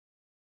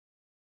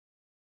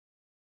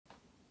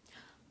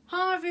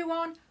Hi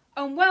everyone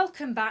and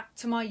welcome back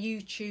to my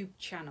YouTube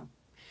channel.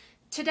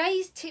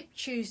 Today's Tip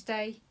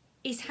Tuesday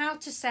is how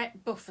to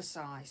set buffer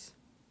size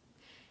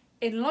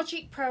in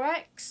Logic Pro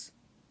X,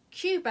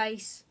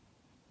 Cubase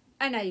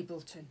and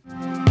Ableton.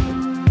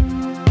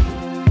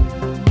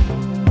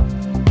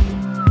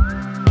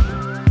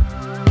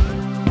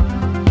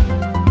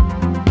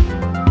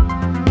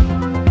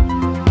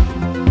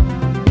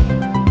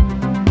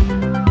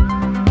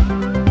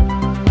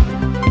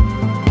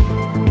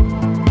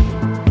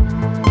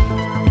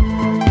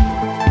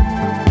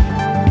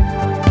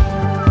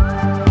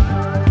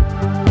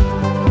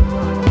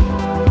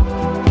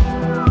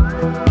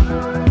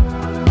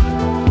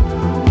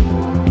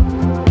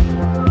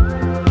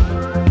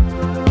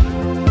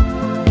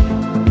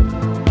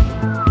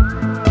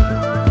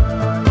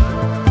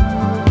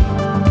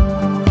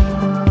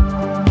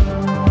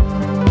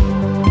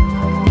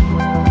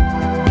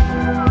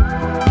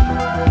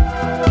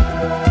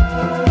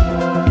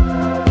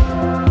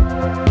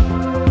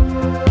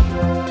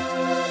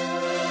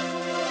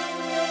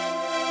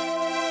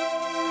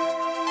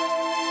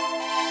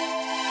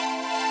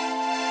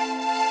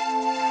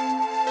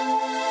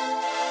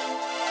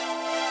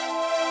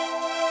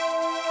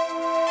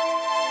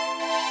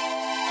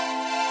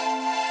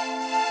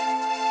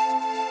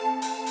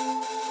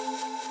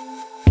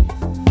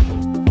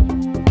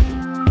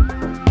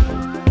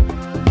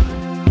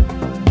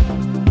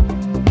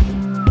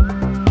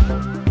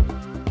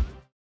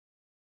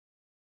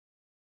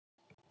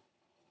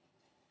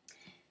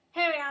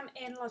 Here I am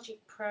in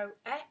Logic Pro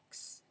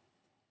X,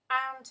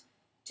 and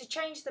to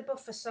change the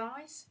buffer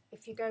size,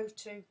 if you go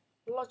to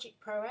Logic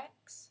Pro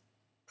X,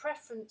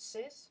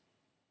 Preferences,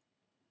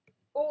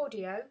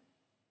 Audio,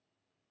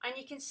 and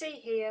you can see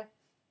here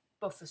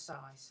buffer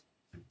size.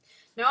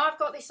 Now I've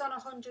got this on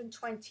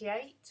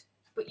 128,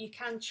 but you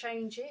can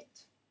change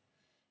it.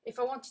 If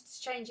I wanted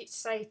to change it to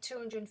say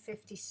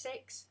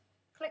 256,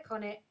 click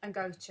on it and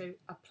go to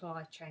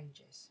Apply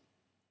Changes.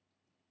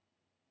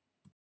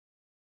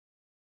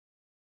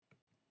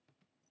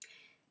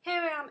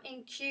 Here I am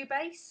in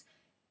Cubase.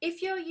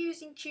 If you're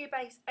using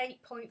Cubase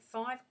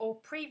 8.5 or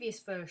previous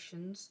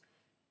versions,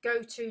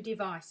 go to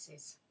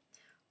Devices.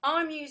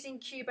 I'm using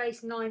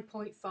Cubase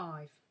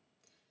 9.5.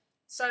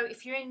 So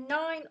if you're in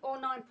 9 or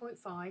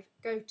 9.5,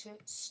 go to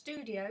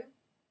Studio,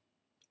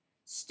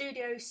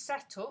 Studio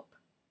Setup.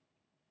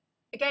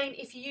 Again,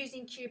 if you're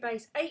using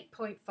Cubase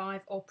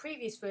 8.5 or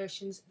previous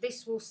versions,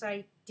 this will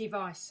say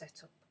Device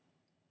Setup.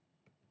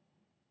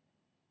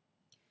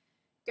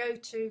 Go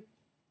to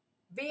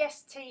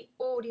VST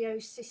Audio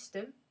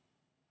System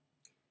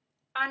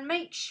and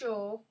make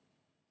sure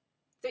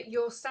that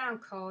your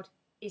sound card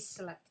is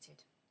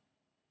selected.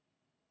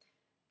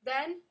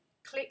 Then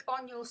click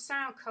on your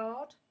sound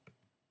card,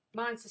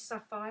 mine's a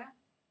Sapphire,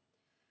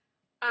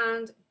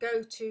 and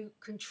go to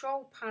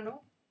Control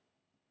Panel,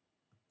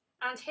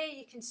 and here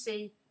you can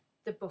see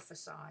the buffer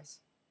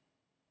size,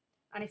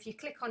 and if you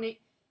click on it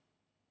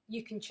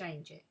you can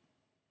change it.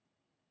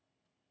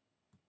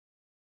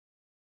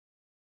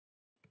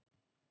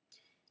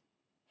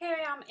 Here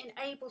I am in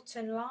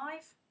Ableton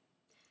Live,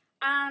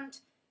 and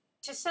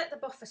to set the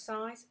buffer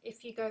size,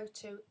 if you go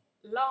to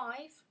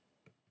Live,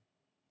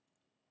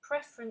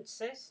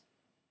 Preferences,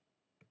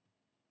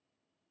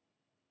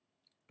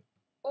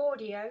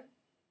 Audio,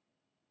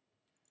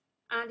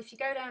 and if you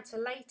go down to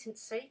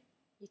Latency,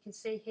 you can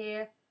see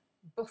here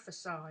buffer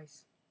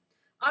size.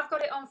 I've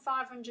got it on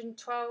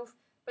 512,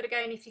 but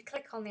again if you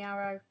click on the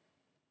arrow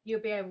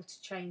you'll be able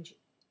to change it